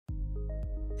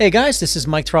Hey guys, this is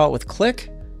Mike Trollet with Qlik.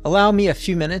 Allow me a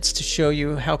few minutes to show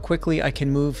you how quickly I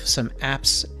can move some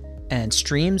apps and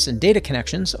streams and data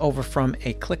connections over from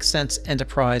a Qlik Sense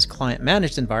Enterprise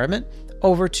Client-Managed environment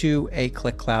over to a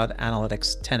Qlik Cloud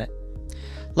Analytics tenant.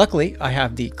 Luckily, I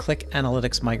have the Qlik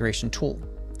Analytics migration tool.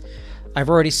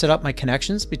 I've already set up my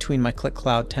connections between my Qlik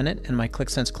Cloud tenant and my Qlik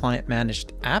Sense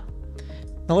Client-Managed app.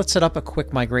 Now let's set up a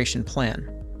quick migration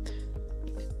plan.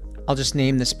 I'll just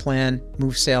name this plan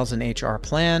Move Sales and HR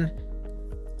Plan,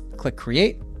 click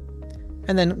Create,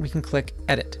 and then we can click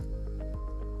Edit.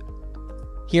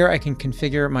 Here I can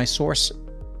configure my source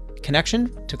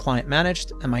connection to Client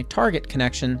Managed and my target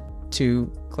connection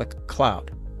to Qlik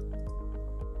Cloud.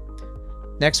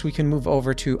 Next, we can move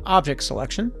over to Object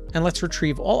Selection, and let's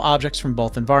retrieve all objects from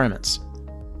both environments.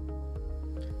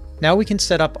 Now we can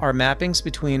set up our mappings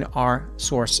between our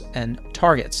source and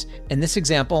targets. In this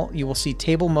example, you will see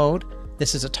table mode.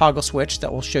 This is a toggle switch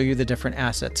that will show you the different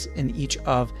assets in each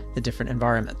of the different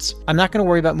environments. I'm not going to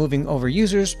worry about moving over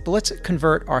users, but let's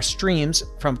convert our streams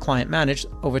from Client Managed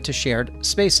over to shared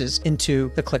spaces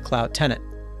into the Qlik Cloud tenant.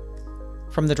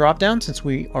 From the dropdown, since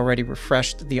we already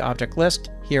refreshed the object list,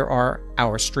 here are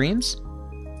our streams.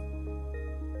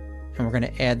 And we're going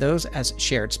to add those as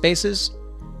shared spaces.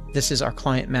 This is our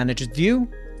Client Managed view.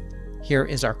 Here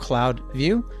is our Cloud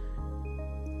view.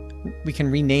 We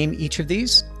can rename each of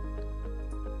these.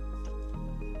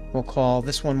 We'll call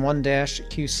this one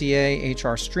 1-QCA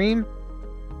HR Stream.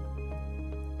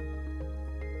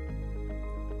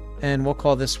 And we'll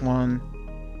call this one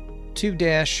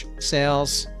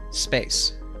 2-Sales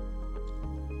Space.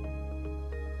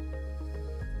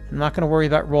 I'm not going to worry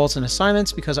about roles and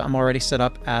assignments because I'm already set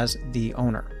up as the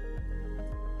owner.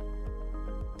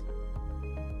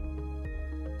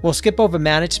 We'll skip over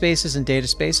Manage Spaces and Data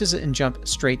Spaces and jump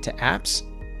straight to Apps.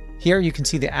 Here you can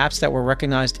see the apps that were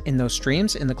recognized in those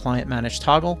streams in the Client Managed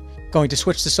toggle. Going to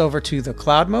switch this over to the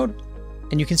Cloud mode,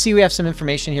 and you can see we have some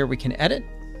information here we can edit.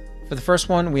 For the first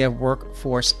one, we have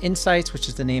Workforce Insights, which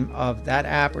is the name of that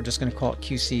app. We're just going to call it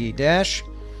QC-.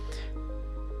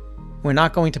 We're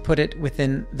not going to put it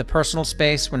within the personal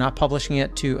space. We're not publishing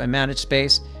it to a managed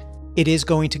space. It is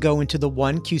going to go into the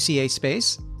 1-QCA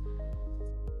space.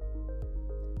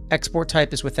 Export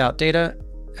type is without data.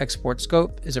 Export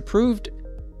scope is approved.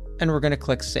 And we're going to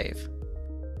click Save.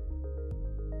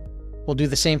 We'll do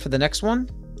the same for the next one.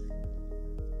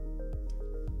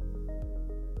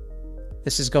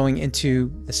 This is going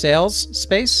into the sales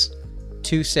space,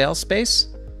 to sales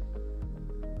space,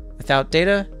 without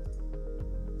data,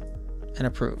 and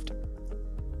approved.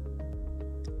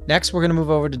 Next, we're going to move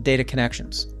over to data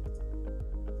connections.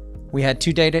 We had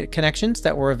 2 data connections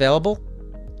that were available.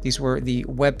 These were the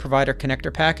web provider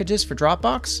connector packages for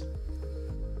Dropbox.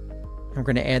 We're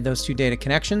going to add those 2 data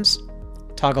connections,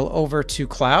 toggle over to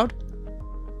Cloud,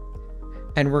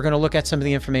 and we're going to look at some of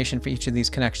the information for each of these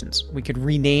connections. We could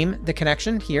rename the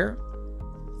connection here.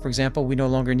 For example, we no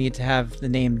longer need to have the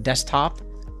name desktop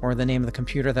or the name of the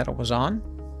computer that it was on.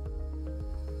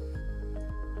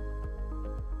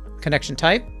 Connection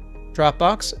type,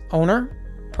 Dropbox,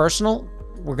 owner, personal.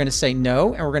 We're going to say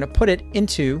no, and we're going to put it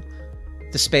into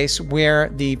the space where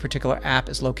the particular app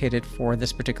is located for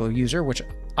this particular user, which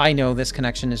I know this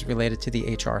connection is related to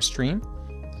the HR stream.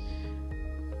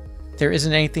 There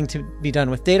isn't anything to be done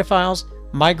with data files.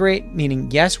 Migrate,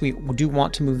 meaning yes, we do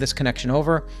want to move this connection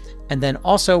over. And then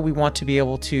also we want to be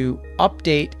able to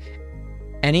update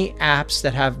any apps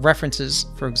that have references,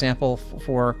 for example,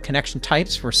 for connection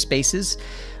types, for spaces,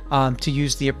 to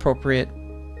use the appropriate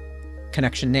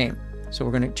connection name. So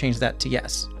we're going to change that to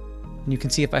yes. And you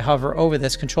can see if I hover over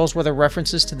this, controls whether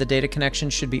references to the data connection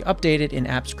should be updated in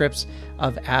app scripts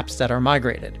of apps that are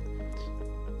migrated.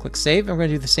 Click Save, and we're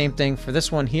going to do the same thing for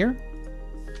this one here.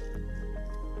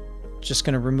 Just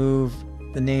going to remove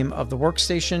the name of the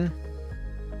workstation.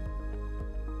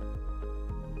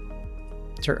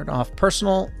 Turn off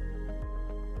personal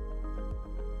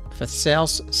for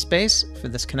sales space for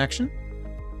this connection.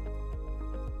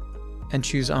 And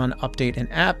choose on Update an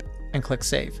App and click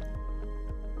Save.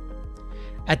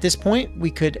 At this point, we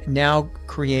could now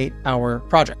create our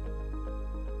project.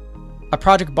 A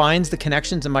project binds the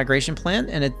connections and migration plan,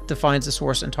 and it defines the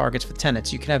source and targets for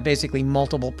tenants. You can have basically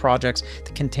multiple projects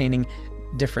containing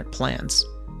different plans.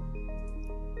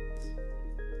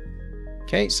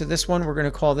 Okay, so this one, we're going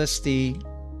to call this the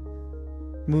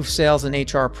Move Sales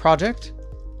and HR project.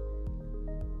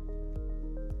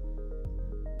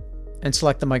 And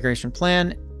select the migration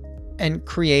plan and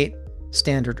create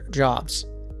standard jobs.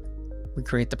 We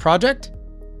create the project,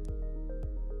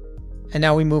 and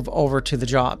now we move over to the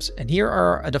jobs. And here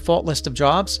are a default list of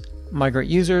jobs. migrate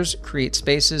users, create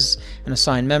spaces and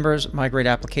assign members, migrate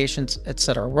applications,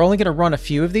 etc. We're only going to run a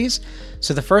few of these.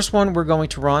 So the first one we're going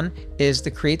to run is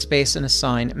the create space and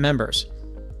assign members.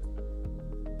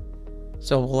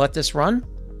 So we'll let this run.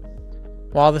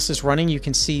 While this is running, you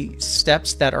can see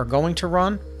steps that are going to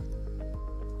run.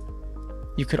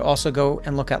 You could also go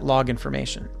and look at log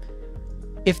information.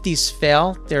 If these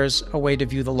fail, there's a way to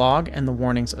view the log and the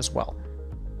warnings as well.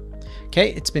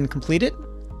 Okay, it's been completed.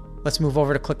 Let's move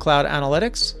over to Qlik Cloud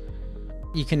Analytics.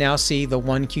 You can now see the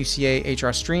 1 QCA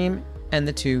HR stream and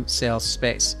the 2 sales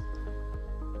space.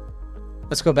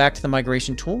 Let's go back to the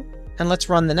migration tool and let's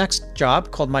run the next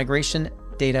job called Migration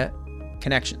Data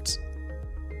Connections.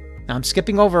 Now I'm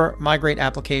skipping over migrate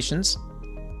applications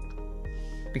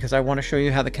because I want to show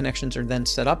you how the connections are then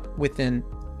set up within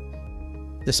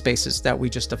the spaces that we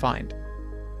just defined.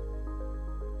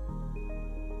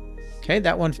 Okay,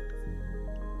 that one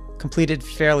completed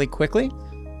fairly quickly.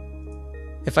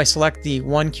 If I select the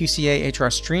 1 QCA HR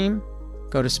stream,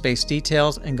 go to space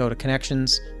details and go to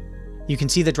connections, you can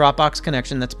see the Dropbox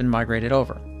connection that's been migrated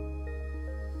over.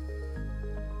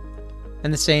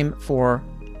 And the same for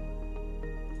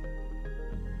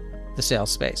the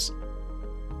sales space.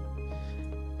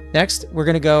 Next, we're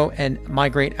going to go and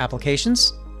migrate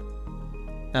applications.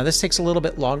 Now this takes a little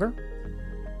bit longer.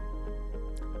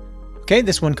 Okay,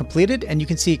 this one completed, and you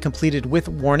can see completed with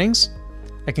warnings.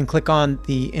 I can click on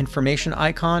the information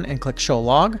icon and click show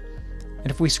log.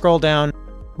 And if we scroll down,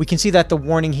 we can see that the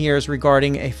warning here is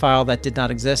regarding a file that did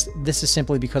not exist. This is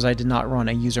simply because I did not run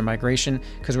a user migration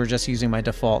because we're just using my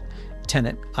default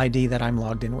tenant ID that I'm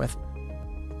logged in with.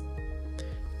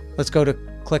 Let's go to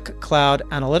Qlik Cloud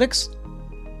Analytics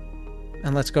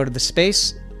and let's go to the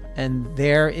space, and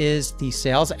there is the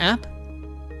sales app.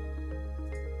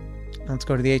 Let's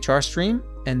go to the HR stream,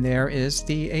 and there is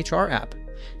the HR app.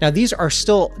 Now these are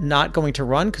still not going to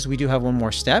run because we do have one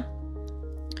more step.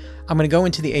 I'm going to go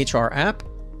into the HR app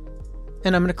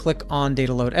and I'm going to click on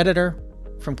Data Load Editor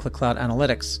from Qlik Cloud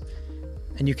Analytics.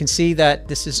 And you can see that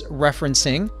this is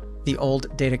referencing the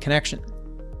old data connection.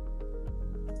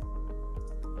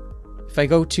 If I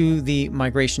go to the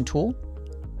migration tool,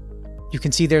 you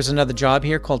can see there's another job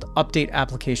here called Update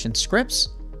Application Scripts.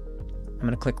 I'm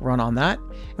going to click Run on that.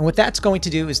 And what that's going to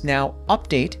do is now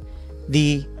update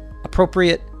the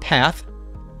appropriate path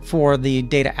for the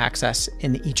data access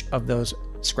in each of those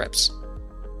scripts.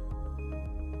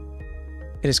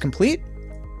 It is complete.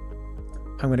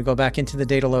 I'm going to go back into the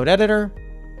Data Load Editor.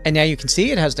 And now you can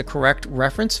see it has the correct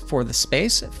reference for the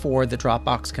space for the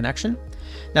Dropbox connection.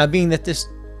 Now, being that this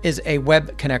is a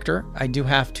web connector, I do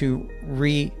have to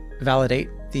revalidate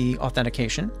the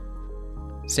authentication.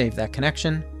 Save that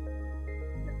connection.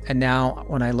 And now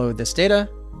when I load this data,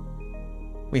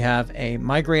 we have a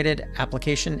migrated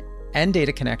application and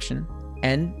data connection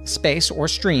and space or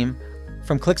stream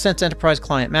from Qlik Sense Enterprise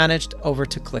Client-Managed over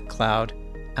to Qlik Cloud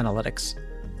Analytics.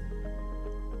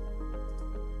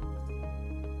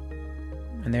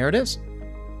 And there it is.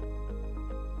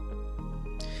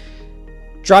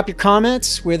 Drop your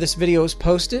comments where this video is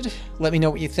posted. Let me know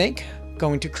what you think.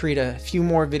 Going to create a few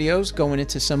more videos going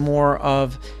into some more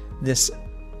of this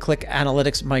Qlik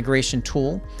Analytics migration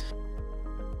tool.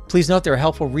 Please note there are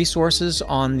helpful resources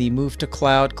on the Move to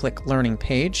Cloud Qlik Learning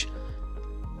page.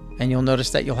 And you'll notice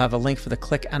that you'll have a link for the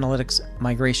Qlik Analytics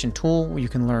migration tool where you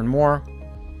can learn more.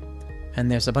 And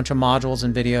there's a bunch of modules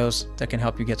and videos that can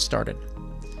help you get started.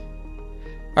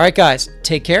 All right, guys,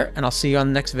 take care, and I'll see you on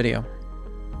the next video.